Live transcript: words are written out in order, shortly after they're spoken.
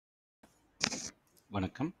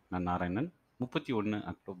வணக்கம். நான் நாராயணன். 31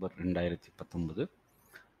 அக்டோபர் 2019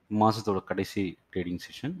 மாதத்தோட கடைசி ட்ரேடிங்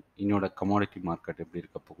செஷன். என்னோட கமாடிட்டி மார்க்கெட் எப்படி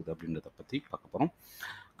இருக்க போகுது அப்படின்றத பற்றி பார்க்க போகிறோம்.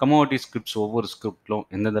 கமாடிட்டி ஸ்கிரிப்ட்ஸ் ஒவ்வொரு ஸ்கிரிப்ட்லும்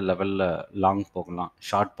எந்தெந்த லெவலில் லாங் போகலாம்,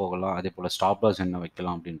 ஷார்ட் போகலாம், அதே போல் ஸ்டாப் லாஸ் என்ன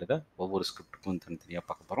வைக்கலாம் அப்படின்றத ஒவ்வொரு ஸ்கிரிப்ட்டுக்கும் தனித்தனியாக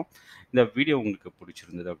பார்க்க போகிறோம். இந்த வீடியோ உங்களுக்கு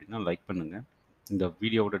பிடிச்சிருந்தது அப்படின்னா லைக் பண்ணுங்கள். இந்த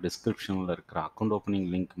வீடியோவோட டிஸ்கிரிப்ஷனில் இருக்கிற அக்கௌண்ட் ஓப்பனிங்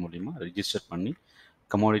லிங்க் மூலிமா ரெஜிஸ்டர் பண்ணி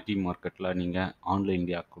கமாடிட்டி மார்க்கெட்டில் நீங்கள்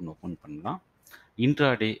ஆன்லைன்லேயே அக்கௌண்ட் ஓப்பன் பண்ணலாம்.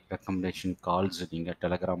 இன்ட்ராடே ரெக்கமெண்டேஷன் கால்ஸ் நீங்கள்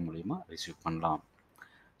டெலகிராம் மூலிமா ரிசீவ் பண்ணலாம்.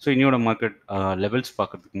 ஸோ இன்னையோட மார்க்கெட் லெவல்ஸ்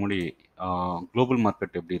பார்க்குறதுக்கு முன்னாடி குளோபல்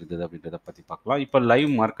மார்க்கெட் எப்படி இருந்தது அப்படின்றத பற்றி பார்க்கலாம். இப்போ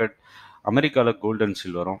லைவ் மார்க்கெட் அமெரிக்காவில் கோல்டு அண்ட்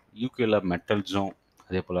சில்வரும், யூகேல மெட்டல்ஸும்,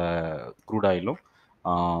 அதே போல் க்ரூடாயிலும்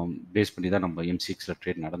பேஸ் பண்ணி தான் நம்ம MCXல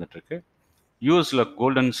ட்ரேட் நடந்துகிட்ருக்கு. யூஎஸில்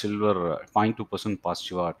கோல்டு அண்ட் சில்வர் 0.2%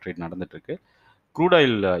 பாசிட்டிவாக ட்ரேட் நடந்துகிட்ருக்கு.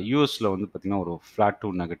 க்ரூடாயில் யூஎஸில் வந்து பார்த்திங்கன்னா ஒரு flat to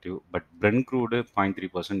negative, but friend crude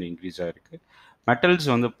 0.3% increase ஆகிருக்கு. மெட்டல்ஸ்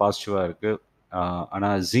வந்து பாசிட்டிவாக இருக்குது.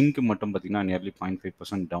 ஆனால் ஜிங்க் மட்டும் பார்த்திங்கன்னா நியர்லி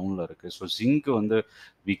 0.5% டவுனில் இருக்குது. ஸோ ஜிங்க் வந்து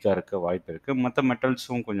வீக்காக இருக்க வாய்ப்பு இருக்குது. மற்ற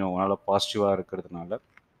மெட்டல்ஸும் கொஞ்சம் நல்லா பாசிட்டிவாக இருக்கிறதுனால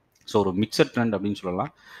ஸோ ஒரு மிக்சட் ட்ரெண்ட் அப்படின்னு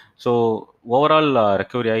சொல்லலாம். ஸோ ஓவரால்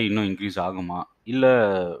ரெக்கவரி ஆகி இன்னும் இன்க்ரீஸ் ஆகுமா, இல்லை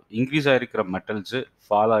இன்க்ரீஸ் ஆகிருக்கிற மெட்டல்ஸு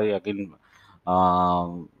ஃபால் ஆகி அகைன்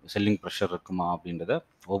செல்லிங் ப்ரெஷர் இருக்குமா அப்படின்றத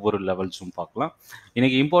ஒவ்வொரு லெவல்ஸும் பார்க்கலாம்.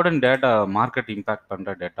 இன்றைக்கி இம்பார்ட்டன்ட் டேட்டா, மார்க்கெட் இம்பேக்ட்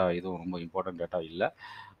பண்ணுற டேட்டா எதுவும் ரொம்ப இம்பார்ட்டன்ட் டேட்டா இல்லை.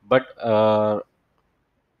 பட்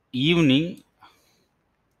ஈவினிங்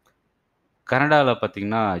கனடாவில்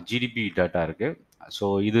பார்த்திங்கன்னா ஜிடிபி டேட்டா இருக்குது. ஸோ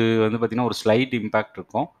இது வந்து பார்த்திங்கன்னா ஒரு ஸ்லைட் இம்பேக்ட்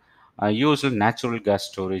இருக்கும். யூஎஸில் நேச்சுரல் கேஸ்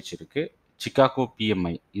ஸ்டோரேஜ் இருக்குது. சிகாகோ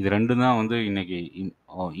பிஎம்ஐ இது ரெண்டும் தான் வந்து இன்றைக்கி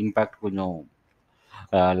இம்பேக்ட் கொஞ்சம்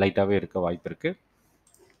லைட்டாகவே இருக்க வாய்ப்பு இருக்குது.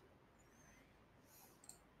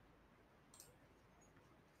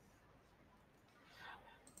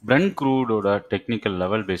 பிரெண்ட் க்ரூடோட டெக்னிக்கல்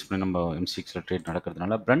லெவல் பேஸ் பண்ணி நம்ம MCXல ட்ரேட்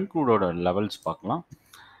நடக்கிறதுனால பிரெண்ட் க்ரூடோட லெவல்ஸ் பார்க்கலாம்.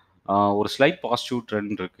 ஒரு ஸ்லைட் பாசிட்டிவ்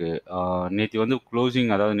ட்ரெண்ட் இருக்குது. நேற்று வந்து க்ளோசிங்,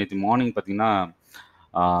 அதாவது நேற்று மார்னிங் பார்த்திங்கன்னா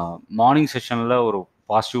மார்னிங் செஷனில் ஒரு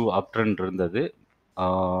பாசிட்டிவ் அப் ட்ரெண்ட் இருந்தது.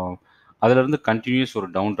 அதிலிருந்து கண்டினியூஸ் ஒரு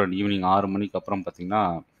டவுன் ட்ரெண்ட் ஈவினிங் 6 மணிக்கு அப்புறம் பார்த்திங்கன்னா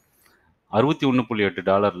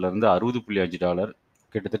 $61.8 $60.5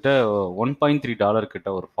 கிட்டத்தட்ட $1.3 கிட்ட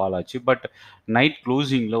ஒரு ஃபால் ஆச்சு. பட் நைட்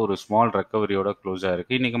க்ளோசிங்கில் ஒரு ஸ்மால் ரெக்கவரியோட க்ளோஸ்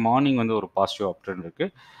ஆகிருக்கு. இன்றைக்கி மார்னிங் வந்து ஒரு பாசிட்டிவ் அப் ட்ரெண்ட்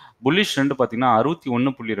இருக்குது. புல்லிஷ் ட்ரெண்ட் பார்த்திங்கன்னா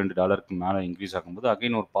 $61.2 மேலே இன்க்ரீஸ் ஆகும்போது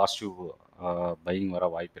அகைன் ஒரு பாசிட்டிவ் பையிங் வர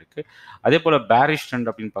வாய்ப்பு இருக்குது. அதே போல் பேரிஷ்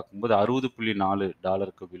ட்ரெண்ட் அப்படின்னு பார்க்கும்போது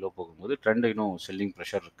 $60.4 பிலோ போகும்போது ட்ரெண்ட் இன்னும் செல்லிங்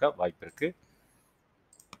ப்ரெஷர் இருக்க வாய்ப்பு இருக்குது.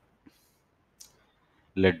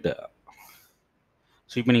 லெட்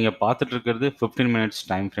ஸோ இப்போ நீங்கள் பார்த்துட்டு இருக்கிறது 15 மினிட்ஸ்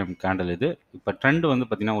டைம் ஃப்ரேம் கேண்டில். இது இப்போ ட்ரெண்ட் வந்து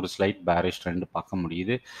பார்த்திங்கன்னா ஒரு ஸ்லைட் பேரிஷ் ட்ரெண்ட் பார்க்க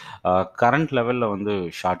முடியுது. கரண்ட் லெவலில் வந்து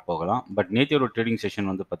ஷார்ட் போகலாம். பட் நேற்றையோட ட்ரேடிங் செஷன்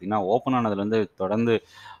வந்து பார்த்திங்கன்னா ஓப்பன் ஆனதுலேருந்து தொடர்ந்து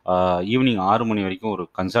ஈவினிங் 6 மணி வரைக்கும் ஒரு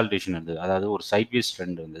கன்சல்டேஷன் இருந்தது, அதாவது ஒரு சைட்வேஸ்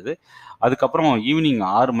ட்ரெண்ட் இருந்தது. அதுக்கப்புறம் ஈவினிங்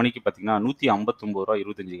 6 மணிக்கு பார்த்திங்கன்னா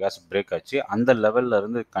 $159.25 பிரேக் ஆச்சு. அந்த லெவலில்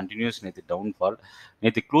இருந்து கண்டினியூஸ் நேற்று டவுன்ஃபால்.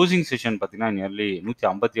 நேற்று க்ளோசிங் செஷன் பார்த்திங்கன்னா நியர்லி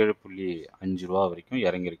 $157.5 வரைக்கும்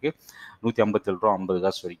இறங்கியிருக்கு. $157.50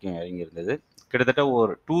 வரைக்கும் இறங்கியிருந்தது. கிட்டத்தட்ட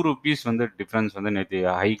ஒரு ₹2 வந்து டிஃப்ரென்ஸ் வந்து நேற்று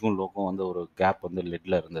ஹைக்கும் லோக்கும் வந்து ஒரு கேப் வந்து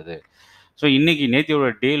லெட்டில் இருந்தது. ஸோ இன்றைக்கி நேற்றையோட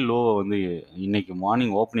டே லோவை வந்து இன்றைக்கி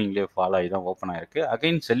மார்னிங் ஓப்பனிங்லேயே ஃபால் ஆகி தான் ஓப்பன் ஆகிருக்கு.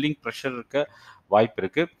 அகைன் செல்லிங் ப்ரெஷர் இருக்க வாய்ப்பு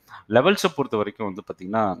இருக்குது. லெவல்ஸை பொறுத்த வரைக்கும் வந்து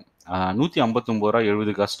பார்த்திங்கன்னா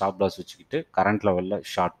 $159.70 ஸ்டாப் லாஸ் வச்சுக்கிட்டு கரண்ட் லெவலில்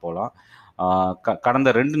ஷார்ட் போகலாம். கடந்த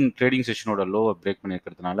 2 trading செஷனோட லோவை break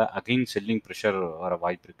பண்ணியிருக்கிறதுனால again selling pressure வர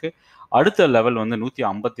வாய்ப்பு இருக்குது. அடுத்த லெவல் வந்து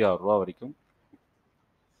 $156 வரைக்கும்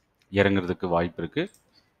இறங்குறதுக்கு வாய்ப்பு இருக்குது.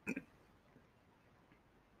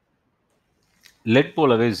 லெட்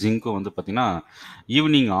போலவே ஜிங்க்கும் வந்து பார்த்திங்கன்னா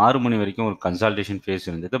ஈவினிங் 6 மணி வரைக்கும் ஒரு கன்சல்டேஷன் ஃபேஸ்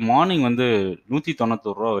இருந்தது. மார்னிங் வந்து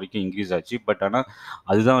 $191 வரைக்கும் இன்க்ரீஸ் ஆச்சு. பட் ஆனால்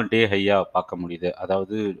அதுதான் டே ஹையாக பார்க்க முடியுது.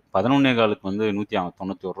 அதாவது 11:15 வந்து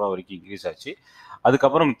 $191 வரைக்கும் இன்க்ரீஸ் ஆச்சு.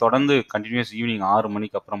 அதுக்கப்புறம் தொடர்ந்து கண்டினியூஸ் ஈவினிங் 6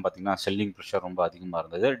 மணிக்கு அப்புறம் பார்த்திங்கன்னா செல்லிங் ப்ரெஷர் ரொம்ப அதிகமாக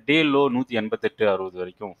இருந்தது. டே லோ 188.60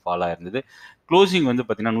 வரைக்கும் ஃபால் ஆயிருந்தது. க்ளோசிங் வந்து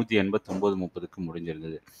பார்த்திங்கன்னா 189.30க்கு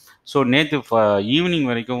முடிஞ்சிருந்தது. ஸோ நேற்று ஈவினிங்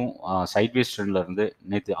வரைக்கும் சைட்வேஸ் ட்ரெண்டில் இருந்து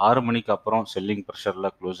நேற்று 6 மணிக்கு அப்புறம் செல்லிங்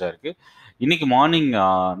ப்ரெஷரில் க்ளோஸ் ஆகிருக்கு. இன்றைக்கி மார்னிங்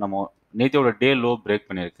நம்ம நேற்றையோட டே லோ பிரேக்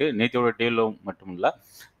பண்ணியிருக்கு. நேற்றையோட டே லோ மட்டும் இல்லை,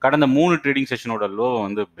 கடந்த 3 ட்ரேடிங் செஷனோட லோவை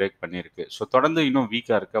வந்து பிரேக் பண்ணியிருக்கு. ஸோ தொடர்ந்து இன்னும்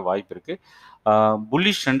வீக்காக இருக்க வாய்ப்பு இருக்குது.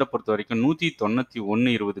 புல்லிஷ் ட்ரெண்டை பொறுத்த வரைக்கும்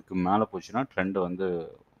 191.20க்கு மேலே போச்சுன்னா ட்ரெண்டு வந்து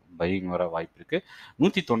பையிங் வர வாய்ப்பு இருக்குது.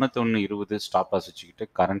 191.20 ஸ்டாப் லாஸ் வச்சுக்கிட்டு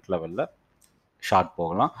கரண்ட் லெவலில் ஷார்ட்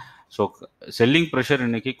போகலாம். ஸோ செல்லிங் ப்ரெஷர்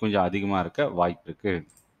இன்றைக்கி கொஞ்சம் அதிகமாக இருக்க வாய்ப்பு இருக்குது.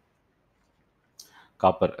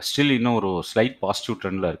 காப்பர் ஸ்டில் இன்னும் ஒரு ஸ்லைட் பாசிட்டிவ்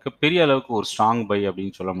ட்ரெண்டில் இருக்குது. பெரிய அளவுக்கு ஒரு ஸ்ட்ராங் பை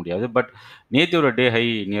அப்படின்னு சொல்ல முடியாது. பட் நேத்தியோட டே ஹை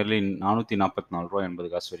நியர்லி 444 ரூபா 80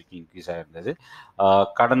 காசு வரைக்கும் இன்க்ரீஸ் ஆகிருந்தது.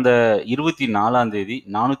 கடந்த 24ஆம் தேதி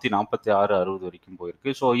 446.60 வரைக்கும் போயிருக்கு.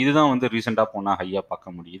 ஸோ இதுதான் வந்து ரீசெண்டாக போனால் ஹையாக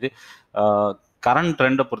பார்க்க முடியுது. கரண்ட்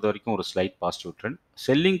ட்ரெண்டை பொறுத்த வரைக்கும் ஒரு slide positive trend.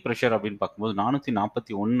 Selling pressure அப்படின்னு பார்க்கும்போது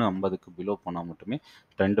 441.50க்கு பிலோ போனால் மட்டுமே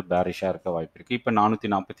ட்ரெண்டு பேரிஷாக இருக்க வாய்ப்பு இருக்குது. இப்போ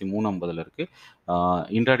 443.50 இருக்குது.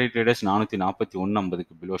 இன்ட்ராடே ட்ரேடர்ஸ்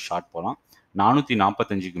 441.50க்கு பிலோ ஷார்ட் போகலாம்.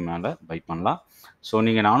 445க்கு மேலே பை பண்ணலாம். ஸோ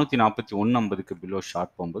நீங்கள் 441.50க்கு பிலோ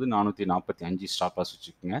ஷார்ட் போகும்போது 445 ஸ்டாப் லாஸ்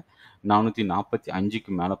வச்சுக்கோங்க.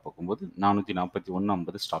 445க்கு மேலே போகும்போது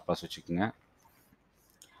 441.50 ஸ்டாப் லாஸ் வச்சுக்கோங்க.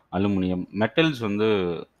 அலுமினியம் மெட்டல்ஸ் வந்து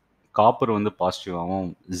காப்பர் வந்து பாசிட்டிவாகவும்,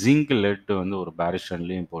 ஜிங்க் லெட் வந்து ஒரு பேரிஷ்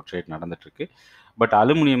ட்ரெண்ட்லையும் இப்போ ட்ரேட் நடந்துட்டுருக்கு. பட்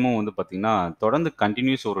அலுமினியமும் வந்து பார்த்திங்கன்னா தொடர்ந்து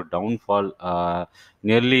கண்டினியூஸ் ஒரு டவுன்ஃபால்.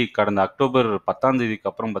 நியர்லி கடந்த அக்டோபர் 10ஆம்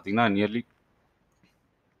தேதிக்கு அப்புறம் பார்த்திங்கன்னா நியர்லி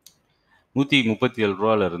 137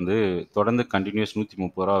 ரூபாயிலிருந்து தொடர்ந்து கண்டினியூஸ்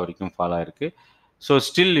 130 ரூபா வரைக்கும் ஃபால் ஆயிருக்கு. ஸோ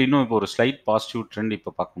ஸ்டில் இன்னும் இப்போ ஒரு ஸ்லைட் பாசிட்டிவ் ட்ரெண்ட்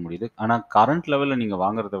இப்போ பார்க்க முடியுது. ஆனால் கரண்ட் லெவலில் நீங்கள்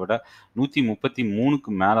வாங்குறத விட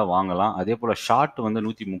 133க்கு மேலே வாங்கலாம். அதே போல் ஷார்ட் வந்து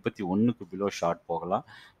 131க்கு பிலோ ஷார்ட் போகலாம்.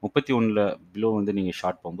 31ல் பிலோ வந்து நீங்கள்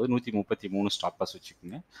ஷார்ட் போகும்போது 133 ஸ்டாப் லாஸ்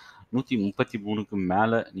வச்சுக்கோங்க. 133க்கு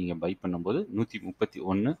மேலே நீங்கள் பை பண்ணும்போது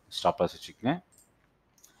 131 ஸ்டாப் லாஸ் வச்சுக்கோங்க.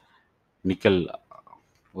 நிக்கல்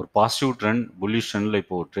ஒரு பாசிட்டிவ் ட்ரெண்ட், புல்லிஷ் ட்ரெண்டில்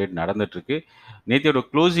இப்போது ட்ரேட் நடந்துகிட்ருக்கு. நேத்தியோட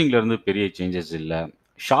க்ளோசிங்லேருந்து பெரிய சேஞ்சஸ் இல்லை.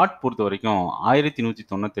 ஷார்ட் பொறுத்த வரைக்கும்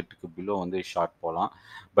 1198க்கு பிலோ வந்து ஷார்ட் போகலாம்.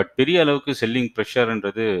 பட் பெரிய அளவுக்கு செல்லிங்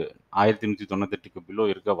ப்ரெஷர்ன்றது 1198க்கு பிலோ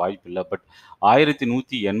இருக்க வாய்ப்பு இல்லை. பட்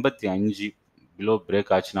 1185 பிலோ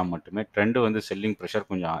பிரேக் ஆச்சுன்னா மட்டுமே ட்ரெண்டு வந்து செல்லிங் ப்ரெஷர்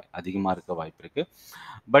கொஞ்சம் அதிகமாக இருக்க வாய்ப்பு இருக்குது.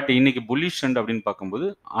 பட் இன்னைக்கு புல்லிஷ் ட்ரெண்ட் அப்படின்னு பார்க்கும்போது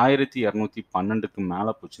 1212க்கு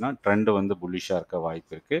மேலே போச்சுன்னா ட்ரெண்டு வந்து புல்லிஷாக இருக்க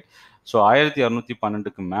வாய்ப்பு இருக்குது. ஸோ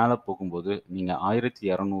 1212க்கு மேலே போகும்போது நீங்கள்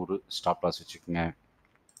 1200 ஸ்டாப் லாஸ் வச்சுக்கோங்க.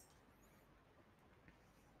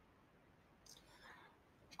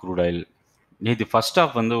 க்ரூடாயில் நேற்று ஃபர்ஸ்ட்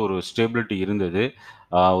ஆஃப் வந்து ஒரு ஸ்டேபிலிட்டி இருந்தது.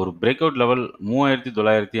 ஒரு பிரேக் அவுட் லெவல்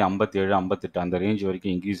 3957 58 அந்த ரேஞ்ச்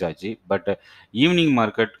வரைக்கும் இன்க்ரீஸ் ஆச்சு. பட் ஈவினிங்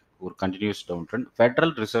மார்க்கெட் ஒரு continuous down trend.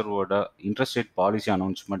 Federal ரிசர்வோட interest rate policy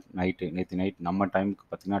announcement நேற்று நைட் நம்ம டைமுக்கு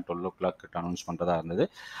பார்த்தீங்கன்னா 12 o'clock அனௌன்ஸ் பண்ணுறதா இருந்தது.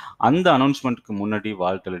 அந்த அனௌன்ஸ்மெண்ட்டுக்கு முன்னாடி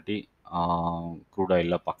வால்டிலிட்டி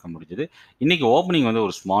க்ரூடாயிலில் பார்க்க முடிஞ்சது. இன்றைக்கி ஓப்பனிங் வந்து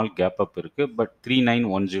ஒரு ஸ்மால் கேப் அப் இருக்குது. பட்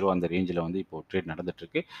 3910 அந்த ரேஞ்சில் வந்து இப்போது ட்ரேட்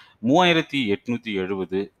நடந்துகிட்ருக்கு.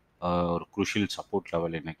 3870 ஒரு குரூஷியல் சப்போர்ட்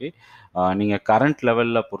லெவல் இன்னைக்கு. நீங்கள் கரண்ட்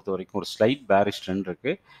லெவலில் பொறுத்த வரைக்கும் ஒரு ஸ்லைட் பேரிஷ் ட்ரெண்ட்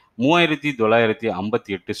இருக்குது.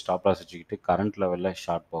 3958 ஸ்டாப் லாஸ் வச்சுக்கிட்டு கரண்ட் லெவலில்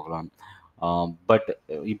ஷார்ட் போகலாம். பட்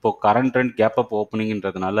இப்போ கரண்ட் ட்ரெண்ட் கேப் அப்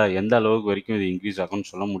ஓப்பனிங்கிறதுனால எந்த அளவுக்கு வரைக்கும் இது இன்க்ரீஸ்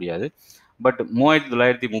ஆகும்னு சொல்ல முடியாது. பட்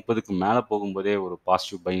 3930க்கு மேலே போகும்போதே ஒரு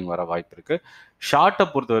பாசிட்டிவ் பையிங் வர வாய்ப்பு இருக்குது. ஷார்ட்டை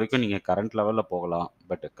பொறுத்த வரைக்கும் நீங்கள் கரண்ட் லெவலில் போகலாம்.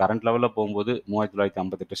 பட் கரண்ட் லெவலில் போகும்போது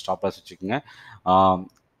 3958 ஸ்டாப் லாஸ் வச்சுக்கோங்க.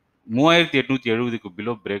 3870க்கு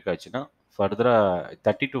பிலோ பிரேக் ஆச்சுன்னா ஃபர்தராக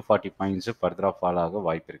 30 to 40 பாயிண்ட்ஸு ஃபர்தராக ஃபால் ஆக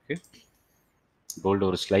வாய்ப்பு இருக்குது. கோல்டு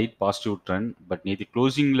ஒரு ஸ்லைட் பாசிட்டிவ் ட்ரெண்ட். பட் நேற்று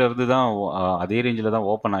க்ளோசிங்லேருந்து தான் அதே ரேஞ்சில் தான்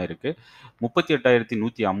ஓப்பன் ஆகிருக்கு.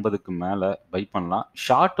 38,150க்கு மேலே பை பண்ணலாம்.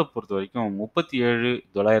 ஷார்ட்டை பொறுத்த வரைக்கும்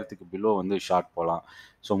 37,900க்கு பிலோ வந்து ஷார்ட் போகலாம்.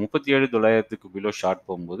 ஸோ 37,900க்கு பிலோ ஷார்ட்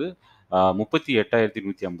போகும்போது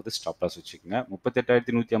 38,150 ஸ்டாப் லாஸ் வச்சுக்கோங்க.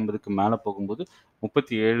 38,150க்கு மேலே போகும்போது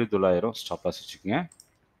 37,900 ஸ்டாப் லாஸ் வச்சுக்கோங்க.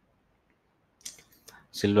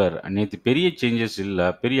 சில்வர் நேற்று பெரிய சேஞ்சஸ் இல்லை,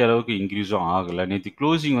 பெரிய அளவுக்கு இன்க்ரீஸும் ஆகலை. நேற்று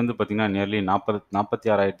க்ளோசிங் வந்து பார்த்திங்கன்னா நியர்லி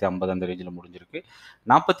 46,050 அந்த ரேஞ்சில் முடிஞ்சிருக்கு.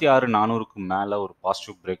 46,400க்கு மேலே ஒரு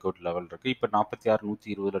பாசிட்டிவ் பிரேக் அவுட் லெவல் இருக்குது. இப்போ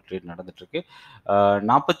 46,120 ட்ரேட் நடந்துட்டுருக்கு.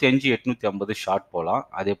 45,850 ஷார்ட் போகலாம்.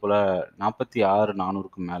 அதே போல்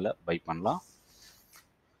 46,400க்கு மேலே பை பண்ணலாம்.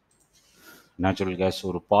 நேச்சுரல் கேஸ்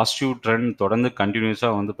ஒரு பாசிட்டிவ் ட்ரெண்ட் தொடர்ந்து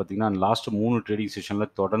கண்டினியூஸாக வந்து பார்த்திங்கன்னா லாஸ்ட் 3 ட்ரேடிங்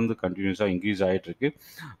செஷனில் தொடர்ந்து கண்டினியூஸாக இன்க்ரீஸ் ஆகிட்டுருக்கு.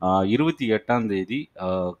 28ஆம் தேதி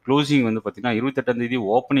க்ளோசிங் வந்து பார்த்திங்கன்னா 28ஆம் தேதி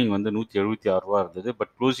ஓப்பனிங் வந்து 176 ரூபா இருந்தது.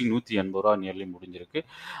 பட் க்ளோசிங் 180 ரூபா நியர்லி முடிஞ்சிருக்கு.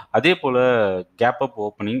 அதே போல் கேப் அப்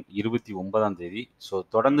ஓப்பனிங் 29ஆம் தேதி. ஸோ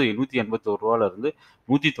தொடர்ந்து 181 ரூபாயிலிருந்து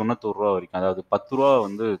 191 ரூபா வரைக்கும், அதாவது 10 ரூபா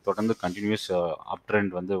வந்து தொடர்ந்து கண்டினியூஸ் அப்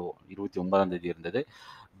ட்ரெண்ட் வந்து 29ஆம் தேதி இருந்தது.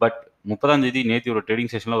 பட் 30ஆம் தேதி நேற்று ஒரு ட்ரேடிங்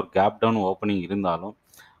செஷனில் ஒரு கேப் டவுன் ஓப்பனிங் இருந்தாலும்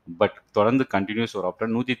பட் தொடர்ந்து கண்டினியூஸ் ஒரு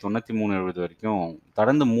அப்டன் 193.70 வரைக்கும்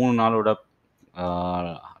தொடர்ந்து 3 நாளோட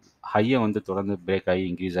ஹையை வந்து தொடர்ந்து பிரேக் ஆகி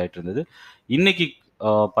இன்க்ரீஸ் ஆகிட்டு இருந்தது. இன்றைக்கி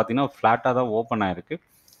பார்த்திங்கன்னா ஃப்ளாட்டாக தான் ஓப்பன் ஆகிருக்கு.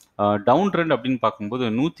 டவுன் ட்ரெண்ட் அப்படின்னு பார்க்கும்போது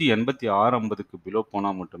 186.50க்கு பிலோ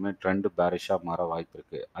போனால் மட்டுமே ட்ரெண்டு பேரிஷாக மாற வாய்ப்பு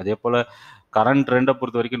இருக்குது. அதே போல் கரண்ட் ட்ரெண்டை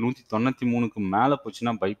பொறுத்த வரைக்கும் 193க்கு மேலே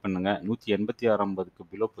போச்சுன்னா பை பண்ணுங்கள். 186.50க்கு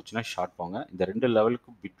பிலோ போச்சுன்னா ஷார்ட் போங்க. இந்த 2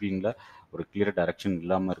 லெவலுக்கு பிட்வீனில் ஒரு கிளியர் டைரக்ஷன்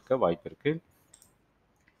இல்லாமல் இருக்க வாய்ப்பு இருக்குது.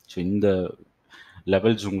 ஸோ இந்த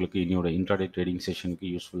லெவல்ஸ் உங்களுக்கு இன்னையோட இன்ட்ராடே ட்ரேடிங் செஷனுக்கு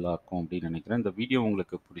யூஸ்ஃபுல்லாக இருக்கும் அப்படின்னு நினைக்கிறேன். இந்த வீடியோ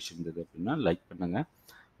உங்களுக்கு பிடிச்சிருந்தது அப்படின்னா லைக் பண்ணுங்கள்,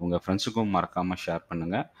 உங்கள் ஃப்ரெண்ட்ஸுக்கும் மறக்காமல் ஷேர்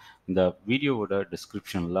பண்ணுங்கள். இந்த வீடியோவோட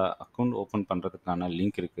டிஸ்கிரிப்ஷனில் அக்கௌண்ட் ஓப்பன் பண்ணுறதுக்கான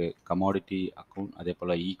லிங்க் இருக்குது. கமாடிட்டி அக்கௌண்ட், அதே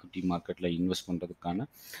போல் ஈக்விட்டி மார்க்கெட்டில் இன்வெஸ்ட் பண்ணுறதுக்கான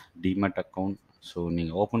டிமேட் அக்கௌண்ட். ஸோ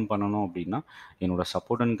நீங்கள் ஓப்பன் பண்ணணும் அப்படின்னா என்னோடய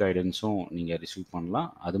சப்போர்ட் அண்ட் கைடன்ஸும் நீங்கள் ரிசீவ் பண்ணலாம்.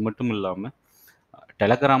 அது மட்டும் இல்லாமல்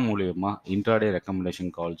டெலகிராம் மூலயமா இன்ட்ராடே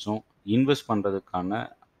ரெக்கமெண்டேஷன் கால்ஸும் இன்வெஸ்ட் பண்ணுறதுக்கான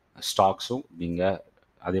ஸ்டாக்ஸும் நீங்கள்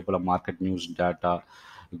அதே போல் market news, data,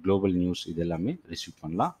 global news இது எல்லாமே ரிசீவ்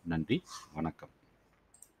பண்ணலாம். நன்றி, வணக்கம்.